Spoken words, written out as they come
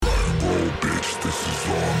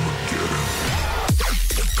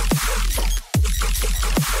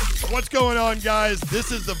What's going on, guys?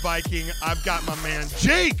 This is the Viking. I've got my man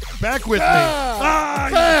Jake back with me.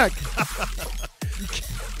 Back.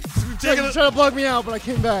 Taking Trying to bug me out, but I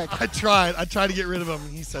came back. I tried to get rid of him.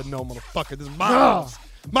 He said, no, motherfucker. This is my house.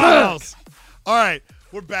 My house. All right.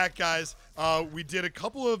 We're back, guys. We did a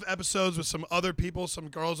couple of episodes with some other people, some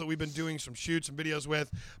girls that we've been doing some shoots and videos with.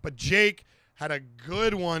 But Jake had a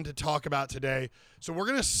good one to talk about today. So we're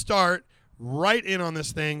going to start right in on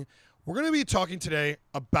this thing. We're going to be talking today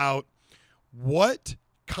about what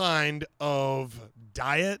kind of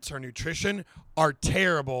diets or nutrition are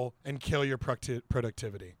terrible and kill your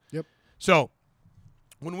productivity. Yep. So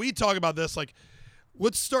when we talk about this, like,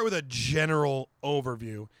 let's start with a general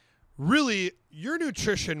overview. Really, your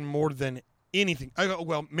nutrition more than anything,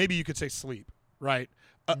 well, maybe you could say sleep, right?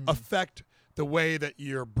 Affect the way that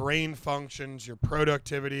your brain functions, your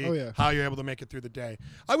productivity, how you're able to make it through the day.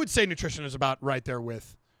 I would say nutrition is about right there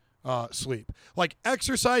with sleep. Like,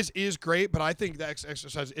 exercise is great, but I think that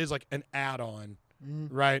exercise is like an add-on,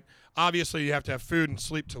 right? Obviously, you have to have food and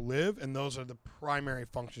sleep to live, and those are the primary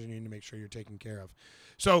functions you need to make sure you're taking care of.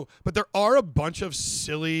 So, but there are a bunch of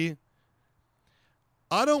silly,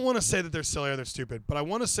 I don't want to say that they're silly or they're stupid, but I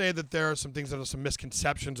want to say that there are some things that are some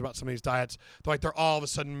misconceptions about some of these diets. Like, they're all of a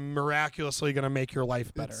sudden miraculously going to make your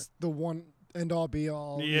life better. It's the one end all be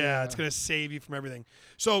all. Yeah, it's going to save you from everything.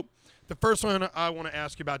 So the first one I want to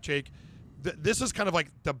ask you about, Jake, this is kind of like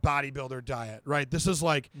the bodybuilder diet, right? This is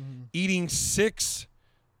like eating 6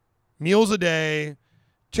 meals a day,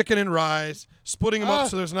 chicken and rice, splitting them up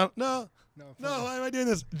so there's no, why am I doing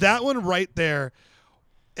this? That one right there.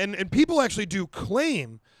 And people actually do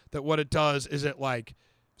claim that what it does is it like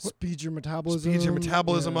speeds your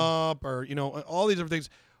metabolism up, or, you know, all these different things.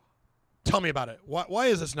 Tell me about it. Why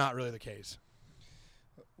is this not really the case?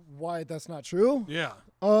 Why that's not true? Yeah.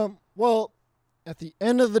 Well, at the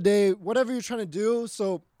end of the day, whatever you're trying to do,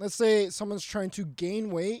 so let's say someone's trying to gain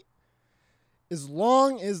weight, as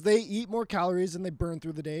long as they eat more calories than they burn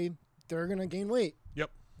through the day, they're going to gain weight. Yep.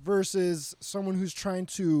 Versus someone who's trying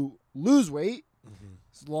to lose weight,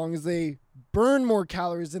 as long as they burn more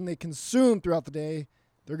calories than they consume throughout the day,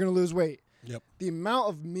 they're going to lose weight. Yep. The amount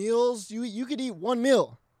of meals, you could eat one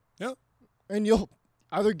meal. Yep. And you'll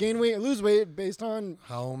either gain weight or lose weight based on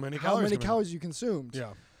how many calories you consumed.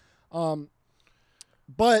 Yeah.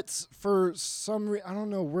 But for some reason, I don't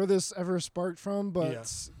know where this ever sparked from,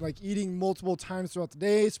 but like eating multiple times throughout the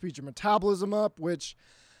day speeds your metabolism up, which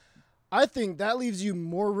I think that leaves you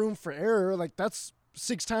more room for error. Like, that's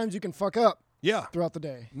 6 times you can fuck up throughout the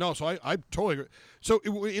day. No, so I totally agree. So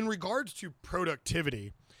in regards to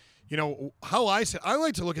productivity, you know, how I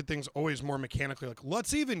like to look at things always more mechanically. Like,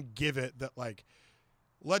 let's even give it that, like,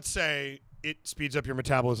 let's say it speeds up your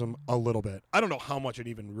metabolism a little bit. I don't know how much it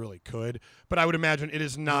even really could, but I would imagine it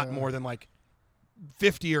is not more than like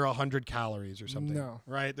 50 or 100 calories or something. No.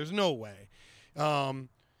 Right? There's no way.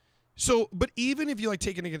 So, but even if you like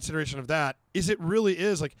take into consideration of that, it really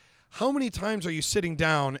is like, how many times are you sitting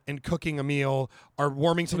down and cooking a meal or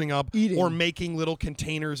warming something up or making little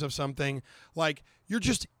containers of something? Like, you're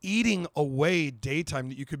just eating away daytime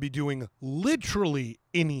that you could be doing literally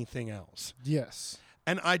anything else. Yes.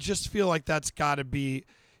 And I just feel like that's got to be,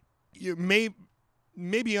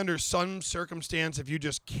 maybe under some circumstance, if you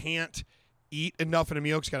just can't eat enough in a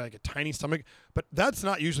meal because you got like a tiny stomach, but that's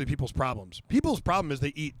not usually people's problems. People's problem is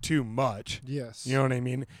they eat too much. Yes. You know what I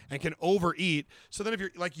mean? And can overeat. So then if you're,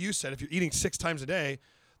 like you said, if you're eating 6 times a day,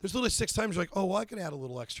 there's literally 6 times you're like, oh, well, I could add a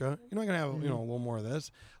little extra. You're not going to have, you know, a little more of this.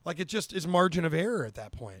 Like, it just is margin of error at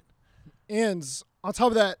that point. And on top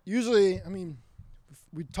of that, usually, I mean,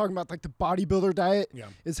 we talking about like the bodybuilder diet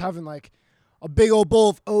is having like a big old bowl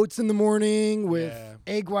of oats in the morning with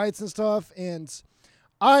egg whites and stuff. And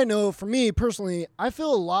I know for me personally, I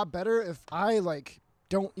feel a lot better if I like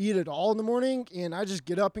don't eat at all in the morning and I just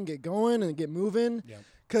get up and get going and get moving. Yeah.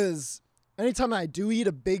 Cause anytime I do eat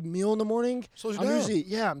a big meal in the morning, I'm usually,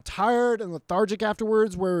 I'm tired and lethargic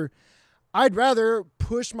afterwards, where I'd rather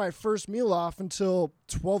push my first meal off until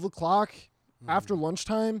 12 o'clock after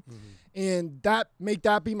lunchtime and make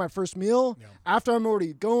that be my first meal after I'm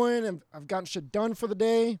already going and I've gotten shit done for the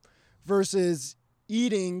day, versus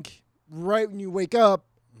eating right when you wake up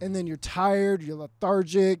and then you're tired, you're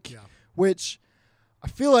lethargic, which I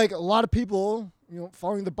feel like a lot of people, you know,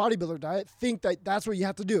 following the bodybuilder diet think that that's what you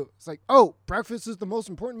have to do. It's like, oh, breakfast is the most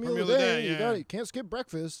important meal of the day. You can't skip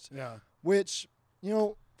breakfast. Yeah. Which, you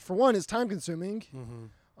know, for one, is time consuming.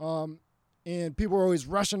 And people are always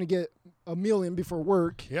rushing to get a meal in before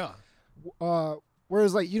work. Yeah.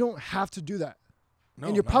 Whereas, like, you don't have to do that. No,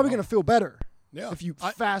 and you're probably going to feel better if you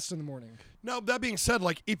fast in the morning. Now, that being said,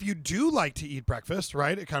 like, if you do like to eat breakfast,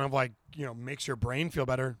 right, it kind of like, you know, makes your brain feel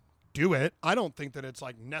better. do it. I don't think that it's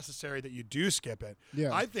like necessary that you do skip it.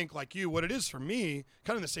 Yeah. I think like you, what it is for me,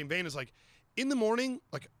 kind of in the same vein, is like in the morning,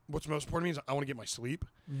 like what's most important to me is I want to get my sleep.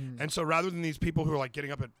 And so rather than these people who are like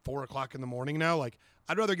getting up at 4 o'clock in the morning now, like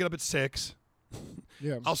I'd rather get up at 6.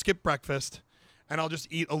 Yeah. I'll skip breakfast and I'll just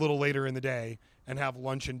eat a little later in the day and have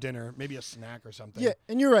lunch and dinner, maybe a snack or something. Yeah,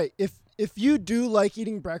 and you're right. If you do like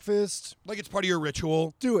eating breakfast, like it's part of your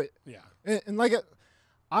ritual, do it. Yeah. And like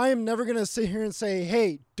I am never going to sit here and say,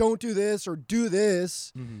 hey, don't do this or do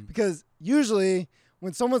this, because usually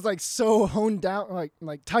when someone's like so honed down,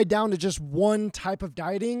 like tied down to just one type of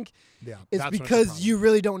dieting, it's because you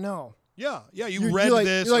really don't know. Yeah, You're read like,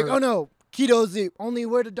 this. You're like, oh no, keto's the only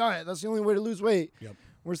way to diet. That's the only way to lose weight. Yep.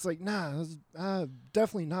 Where it's like, nah, that's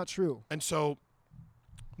definitely not true. And so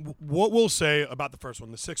what we'll say about the first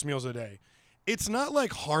one, the 6 meals a day, it's not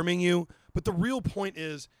like harming you, but the real point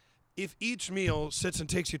is if each meal sits and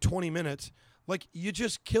takes you 20 minutes, like you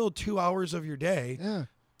just killed 2 hours of your day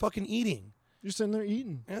fucking eating. You're sitting there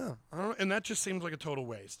eating. Yeah. And that just seems like a total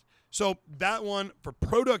waste. So that one, for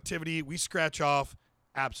productivity, we scratch off,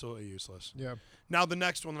 absolutely useless. Yeah. Now the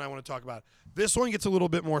next one that I want to talk about, this one gets a little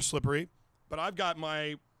bit more slippery, but I've got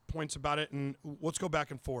my points about it, and let's go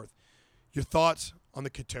back and forth. Your thoughts on the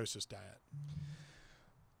ketosis diet?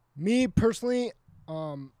 Me personally,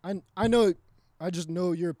 I know, I just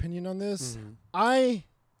know your opinion on this. I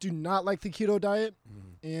do not like the keto diet,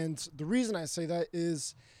 and the reason I say that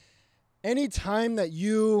is anytime that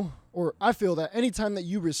I feel that anytime that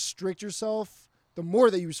you restrict yourself, the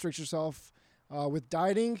more that you restrict yourself with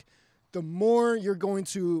dieting, the more you're going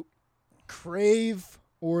to crave,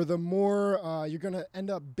 or the more you're going to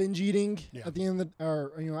end up binge eating at the end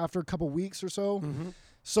of after a couple weeks or so.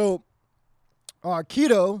 So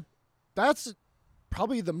keto, that's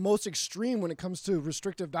probably the most extreme when it comes to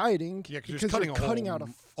restrictive dieting. Yeah, because you're cutting out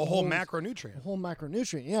a whole macronutrient. A whole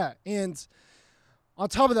macronutrient, yeah. And on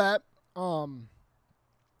top of that,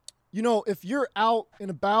 if you're out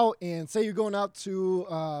and about and say you're going out to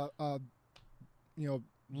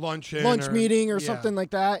lunch meeting or something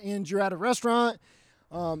like that, and you're at a restaurant,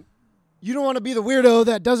 you don't want to be the weirdo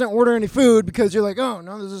that doesn't order any food because you're like, oh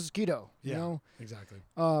no, this is keto. Yeah, you know? Exactly.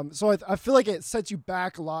 So I feel like it sets you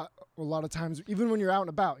back a lot of times, even when you're out and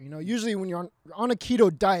about. Usually when you're on a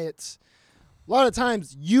keto diet, a lot of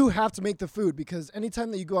times you have to make the food, because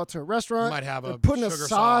anytime that you go out to a restaurant, you might have they're a putting a sugar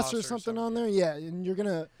sauce or something on there, and you're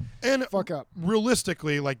gonna fuck up.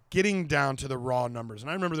 Realistically, like getting down to the raw numbers,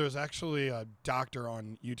 and I remember there was actually a doctor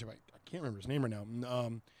on YouTube. I can't remember his name right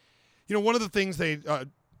now. One of the things they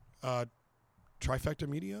Trifecta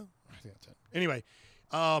Media, I think that's it. Anyway,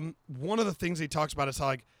 one of the things he talks about is how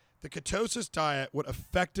like the ketosis diet, what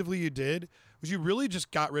effectively you did was you really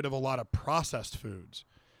just got rid of a lot of processed foods.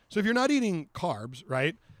 So if you're not eating carbs,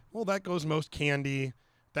 right? Well, that goes most candy.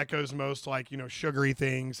 That goes most like, sugary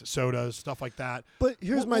things, sodas, stuff like that. But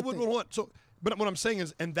here's my thing. But what I'm saying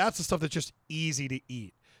is, and that's the stuff that's just easy to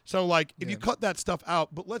eat. So like if you cut that stuff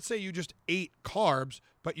out, but let's say you just ate carbs,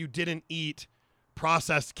 but you didn't eat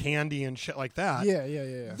processed candy and shit like that.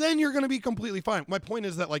 Yeah. Then you're going to be completely fine. My point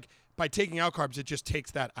is that like by taking out carbs, it just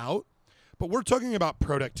takes that out. But we're talking about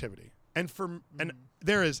productivity. And and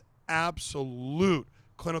there is absolute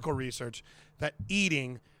clinical research that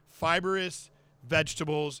eating fibrous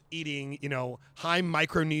vegetables, eating, high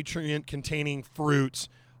micronutrient containing fruits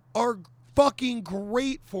are fucking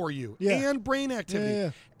great for you and brain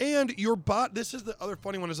activity. And your body, this is the other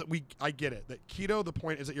funny one, is that I get it, that keto, the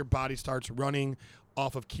point is that your body starts running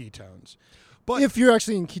off of ketones. But if you're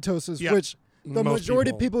actually in ketosis, which the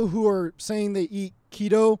majority of people who are saying they eat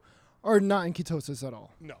keto are not in ketosis at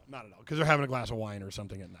all. No, not at all, because they're having a glass of wine or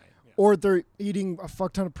something at night. Or they're eating a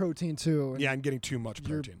fuck ton of protein too. And getting too much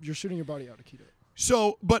protein. You're shooting your body out of keto.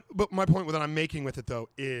 So, but my point that I'm making with it though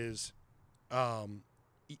is,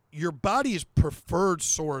 your body's preferred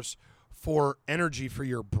source for energy for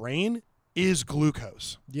your brain is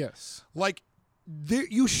glucose. Yes. Like,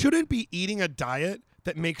 you shouldn't be eating a diet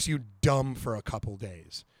that makes you dumb for a couple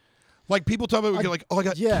days. Like people talk about, like, oh, I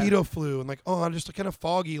got keto flu, and like, oh, I'm just kind of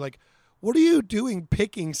foggy. Like, what are you doing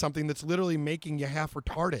picking something that's literally making you half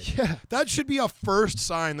retarded? Yeah. That should be a first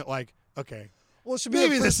sign that like, okay, well, it should be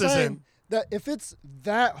maybe this isn't. That if it's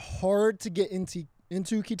that hard to get into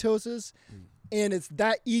ketosis, and it's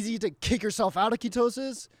that easy to kick yourself out of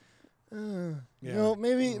ketosis,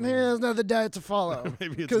 maybe that's not the diet to follow.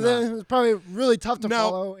 Maybe it's because not. it's probably really tough to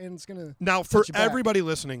follow, and it's gonna. Now, for everybody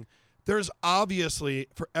listening, there's obviously,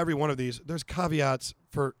 for every one of these, there's caveats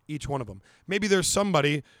for each one of them. Maybe there's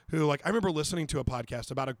somebody who, like, I remember listening to a podcast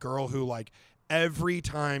about a girl who, like, every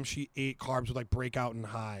time she ate carbs would, like, break out in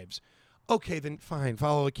hives. okay, then fine,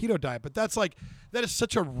 follow a keto diet. But that is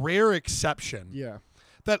such a rare exception. Yeah.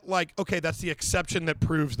 That okay, that's the exception that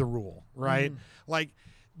proves the rule, right? Like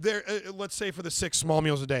there, let's say for the 6 small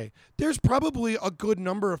meals a day, there's probably a good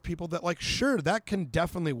number of people that sure, that can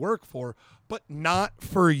definitely work for, but not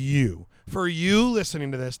for you. For you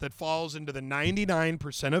listening to this, that falls into the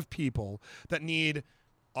 99% of people that need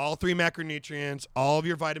all 3 macronutrients, all of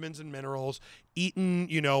your vitamins and minerals, eaten,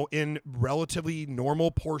 in relatively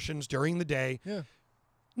normal portions during the day. Yeah.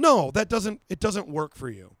 No, it doesn't work for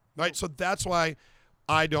you, right? So that's why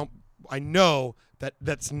I know that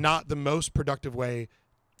that's not the most productive way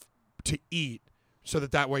to eat, so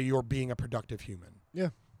that way you're being a productive human. Yeah,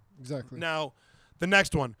 exactly. Now, the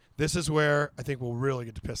next one, this is where I think we'll really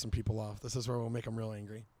get to piss some people off. This is where we'll make them real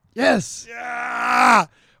angry. Yes. Yeah.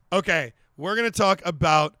 Okay, we're going to talk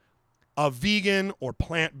about a vegan or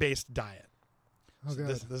plant-based diet. Oh, God.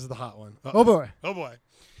 This is the hot one. Uh-oh. Oh, boy. Oh, boy.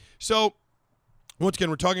 So, once again,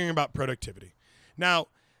 we're talking about productivity. Now,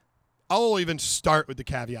 I'll even start with the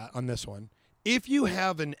caveat on this one. If you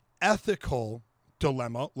have an ethical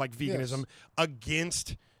dilemma, like veganism,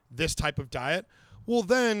 against this type of diet, well,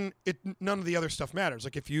 then none of the other stuff matters.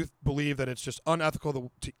 Like if you believe that it's just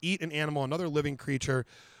unethical to eat an animal, another living creature,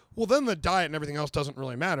 well, then the diet and everything else doesn't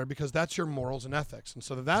really matter, because that's your morals and ethics. And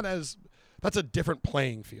so that's a different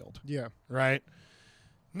playing field. Yeah. Right?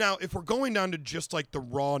 Now, if we're going down to just the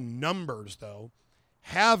raw numbers, though,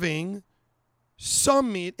 having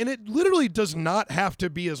some meat, and it literally does not have to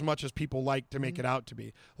be as much as people like to make it out to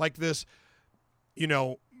be. Like this,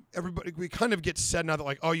 everybody, we kind of get said now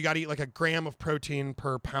that you got to eat a gram of protein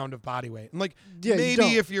per pound of body weight. And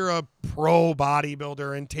maybe if you're a pro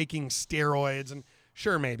bodybuilder and taking steroids, and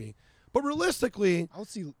sure, maybe. But realistically, I would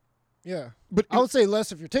see, yeah. But I would say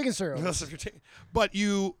less if you're taking steroids. Less if you're taking, but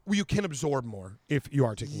you can absorb more if you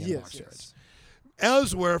are taking anabolic steroids. Yes.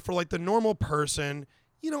 As where for the normal person,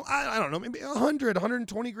 I don't know, maybe 100,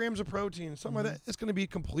 120 grams of protein, something like that. It's going to be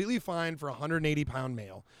completely fine for a 180-pound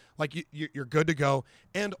male. You're good to go.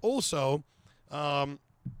 And also, the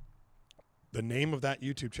name of that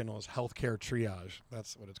YouTube channel is Healthcare Triage.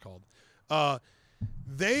 That's what it's called.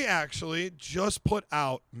 They actually just put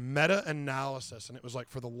out meta-analysis, and it was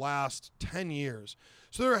for the last 10 years.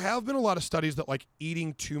 So there have been a lot of studies that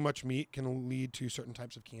eating too much meat can lead to certain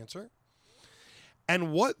types of cancer.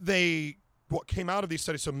 And what came out of these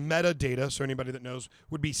studies, so metadata, so anybody that knows,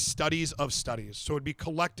 would be studies of studies. So it would be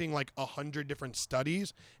collecting 100 different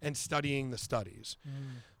studies and studying the studies.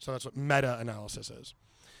 So that's what meta-analysis is.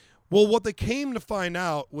 Well, what they came to find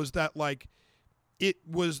out was that it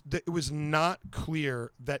was not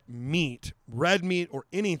clear that meat, red meat or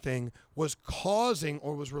anything, was causing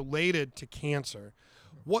or was related to cancer.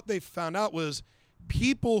 What they found out was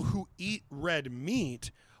people who eat red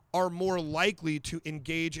meat are more likely to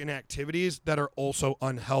engage in activities that are also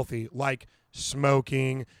unhealthy, like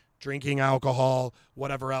smoking, drinking alcohol,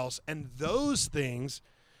 whatever else. And those things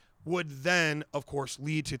would then, of course,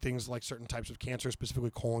 lead to things like certain types of cancer,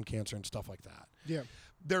 specifically colon cancer and stuff like that. Yeah.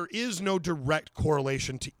 There is no direct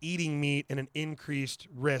correlation to eating meat and an increased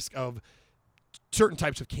risk of certain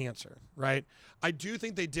types of cancer, right? I do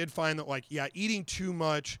think they did find that, eating too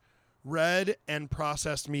much red and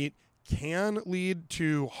processed meat can lead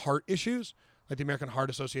to heart issues. The American Heart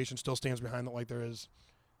Association still stands behind that there is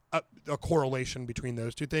a correlation between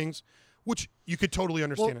those two things, which you could totally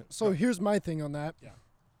understand. Well, so here's my thing on that. Yeah.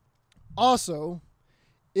 Also,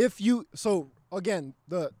 again,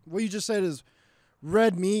 what you just said is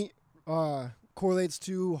red meat correlates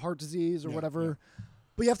to heart disease or whatever. Yeah.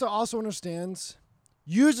 But you have to also understand,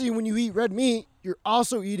 usually when you eat red meat, you're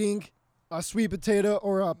also eating a sweet potato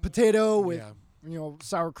or a potato with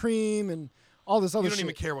sour cream and all this other shit. You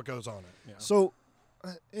don't even care what goes on it. Yeah. So,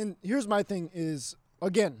 and here's my thing is,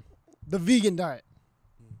 again, the vegan diet.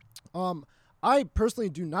 I personally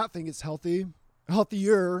do not think it's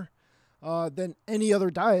healthier than any other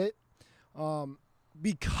diet,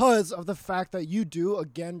 because of the fact that you do,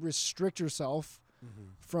 again, restrict yourself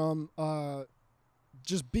from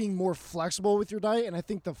just being more flexible with your diet. And I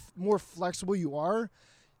think the more flexible you are,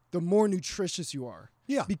 the more nutritious you are.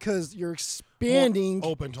 Yeah. Because you're expanding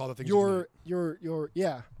more open to all the things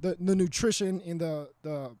the nutrition and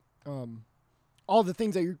the all the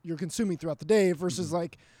things that you're consuming throughout the day versus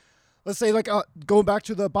let's say going back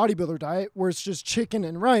to the bodybuilder diet where it's just chicken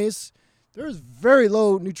and rice. There's very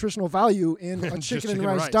low nutritional value in a chicken and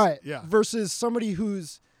rice diet versus somebody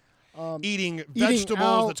who's eating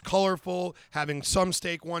vegetables that's colorful, having some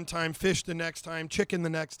steak one time, fish the next time, chicken the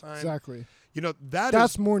next time. Exactly.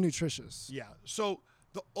 That's more nutritious. Yeah. So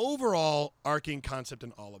the overall arcing concept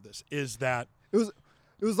in all of this is that it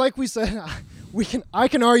was like we said, I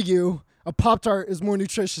can argue a Pop-Tart is more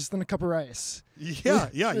nutritious than a cup of rice. Yeah,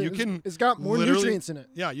 you can. It's got more nutrients in it.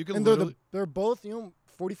 Yeah, you can. And they're both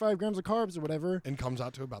 45 grams of carbs or whatever, and comes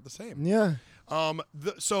out to about the same. Yeah.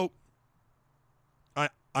 So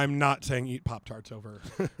I'm not saying eat Pop-Tarts over.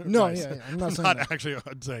 No, rice. yeah, I'm not saying not that. actually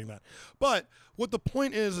saying that. But what the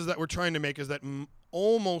point is that we're trying to make is that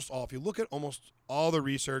almost all, if you look at almost all the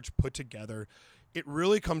research put together, it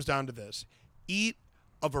really comes down to this: eat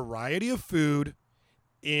a variety of food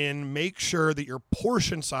and make sure that your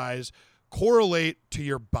portion size correlate to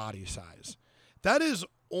your body size. That is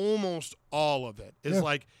almost all of it. It's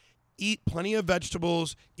like eat plenty of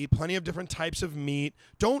vegetables, eat plenty of different types of meat.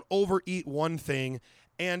 Don't overeat one thing.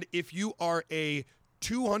 And if you are a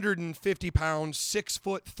 250-pound,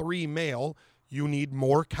 6'3" male, you need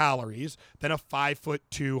more calories than a 5'2",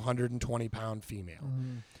 120-pound female.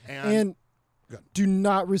 Mm-hmm. And do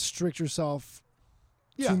not restrict yourself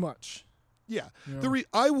too much. Yeah. You know?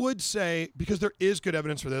 I would say, because there is good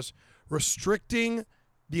evidence for this, restricting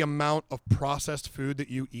the amount of processed food that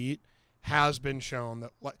you eat has been shown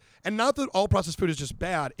that, and not that all processed food is just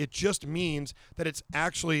bad, it just means that it's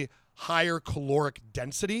actually higher caloric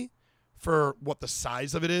density for what the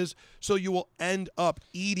size of it is. So you will end up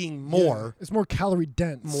eating more. It's more calorie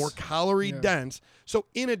dense. More calorie dense. So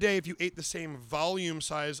in a day, if you ate the same volume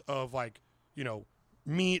size of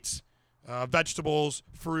meats, vegetables,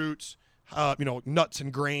 fruits, nuts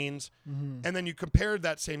and grains, and then you compared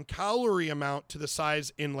that same calorie amount to the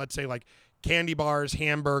size in, let's say, like candy bars,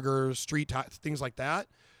 hamburgers, things like that,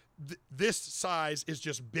 this size is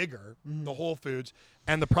just bigger, the whole foods,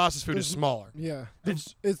 and the processed food is smaller. Yeah.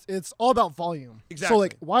 It's all about volume. Exactly. So,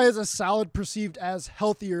 like, why is a salad perceived as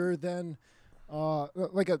healthier than,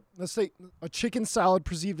 let's say, a chicken salad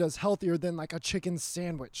perceived as healthier than, like, a chicken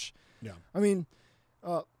sandwich? Yeah. I mean,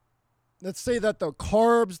 let's say that the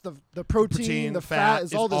carbs, the protein, the fat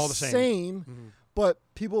is all the same. Mm-hmm. But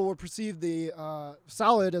people will perceive the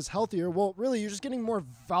salad as healthier. Well, really, you're just getting more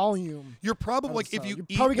volume. You're probably, like, if you you're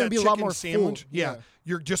eat probably going to be a lot more sandwich, full.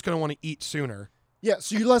 You're just going to want to eat sooner. Yeah,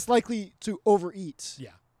 so you're less likely to overeat. Yeah.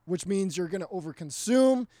 Which means you're going to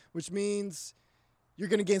overconsume, which means you're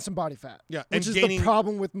going to gain some body fat. Yeah. Which is the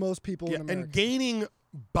problem with most people in America. And gaining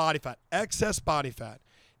body fat, excess body fat,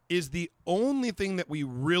 is the only thing that we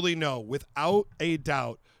really know, without a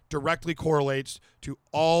doubt, directly correlates to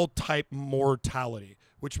all type mortality,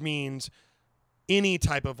 which means any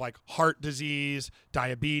type of like heart disease,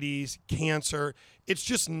 diabetes, cancer. It's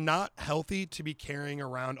just not healthy to be carrying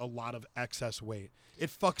around a lot of excess weight. It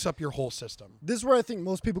fucks up your whole system. This is where I think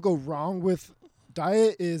most people go wrong with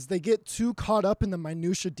diet is they get too caught up in the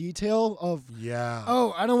minutia detail of,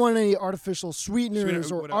 I don't want any artificial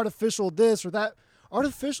sweeteners or artificial this or that.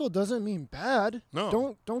 Artificial doesn't mean bad.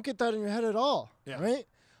 No. Don't get that in your head at all. Yeah. Right?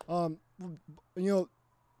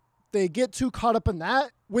 They get too caught up in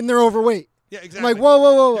that when they're overweight. Yeah, exactly. I'm like,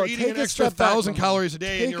 whoa. You're eating an extra 1,000 calories a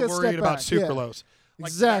day and you're worried about sucralose. Yeah.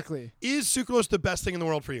 Exactly. Is sucralose the best thing in the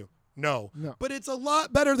world for you? No. But it's a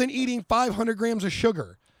lot better than eating 500 grams of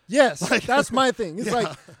sugar. Yes, that's my thing. It's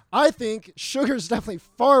like, I think sugar is definitely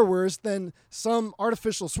far worse than some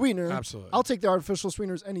artificial sweetener. Absolutely. I'll take the artificial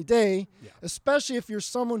sweeteners any day, especially if you're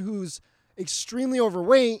someone who's extremely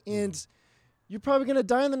overweight and you're probably going to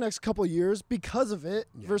die in the next couple of years because of it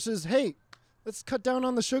versus, hey, let's cut down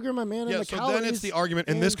on the sugar, my man, and the calories. Then it's the argument,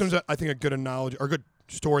 and this comes, I think, a good analogy or a good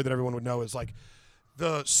story that everyone would know is like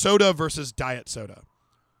the soda versus diet soda.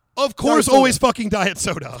 Of course, always fucking diet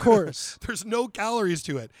soda. Of course. There's no calories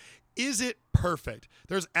to it. Is it perfect?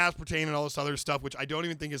 There's aspartame and all this other stuff, which I don't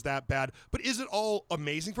even think is that bad. But is it all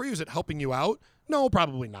amazing for you? Is it helping you out? No,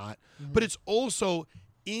 probably not. Mm-hmm. But it's also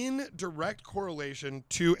in direct correlation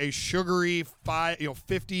to a sugary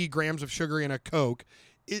 50 grams of sugar in a Coke.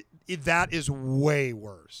 That is way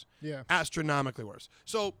worse. Yeah. Astronomically worse.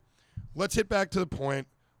 So let's hit back to the point.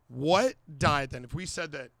 What diet then? If we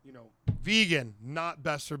said that, vegan, not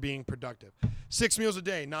best for being productive. 6 meals a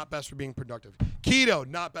day, not best for being productive. Keto,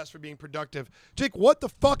 not best for being productive. Jake, what the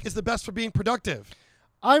fuck is the best for being productive?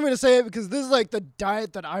 I'm going to say it because this is like the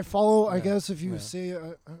diet that I follow, I guess, if you say,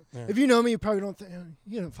 if you know me, you probably don't think,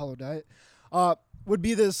 you don't follow diet. Would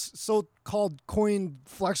be this so-called coined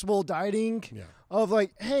flexible dieting of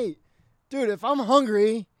like, hey, dude, if I'm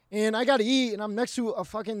hungry and I got to eat and I'm next to a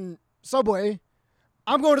fucking Subway,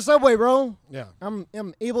 I'm going to Subway, bro. Yeah. I'm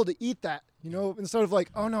able to eat that, instead of like,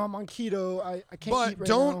 oh no, I'm on keto. I can't eat right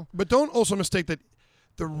now. But don't also mistake that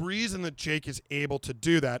the reason that Jake is able to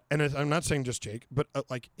do that, and I'm not saying just Jake, but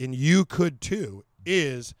and you could too,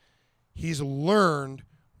 is he's learned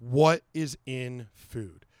what is in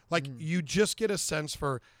food. Like you just get a sense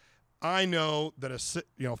for, I know that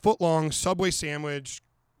a foot-long Subway sandwich,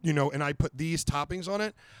 and I put these toppings on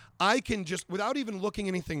it, I can just, without even looking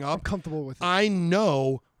anything up, I'm comfortable with it. I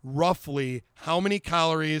know roughly how many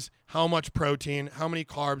calories, how much protein, how many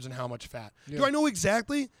carbs, and how much fat. Yeah. Do I know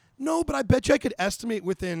exactly? No, but I bet you I could estimate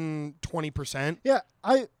within 20%. Yeah,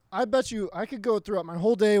 I bet you I could go throughout my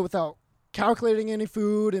whole day without calculating any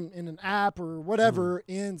food in an app or whatever,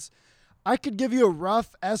 and I could give you a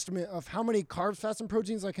rough estimate of how many carbs, fats, and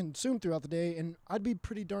proteins I consume throughout the day, and I'd be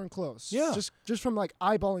pretty darn close. Yeah. Just from like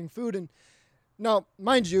eyeballing food. And now,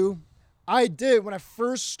 mind you, I did, when I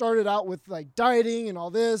first started out with like dieting and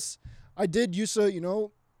all this, I did used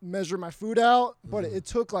to, measure my food out, but it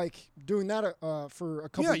took like doing that for a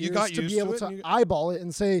couple of years to be able to eyeball it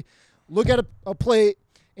and say, look at a plate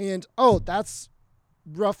and, that's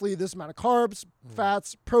roughly this amount of carbs,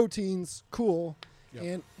 fats, proteins, cool. Yep.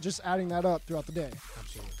 And just adding that up throughout the day.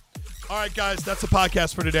 Absolutely. All right, guys, that's the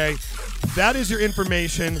podcast for today. That is your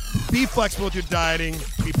information. Be flexible with your dieting.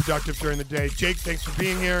 Be productive during the day. Jake, thanks for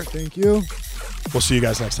being here. Thank you. We'll see you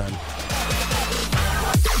guys next time.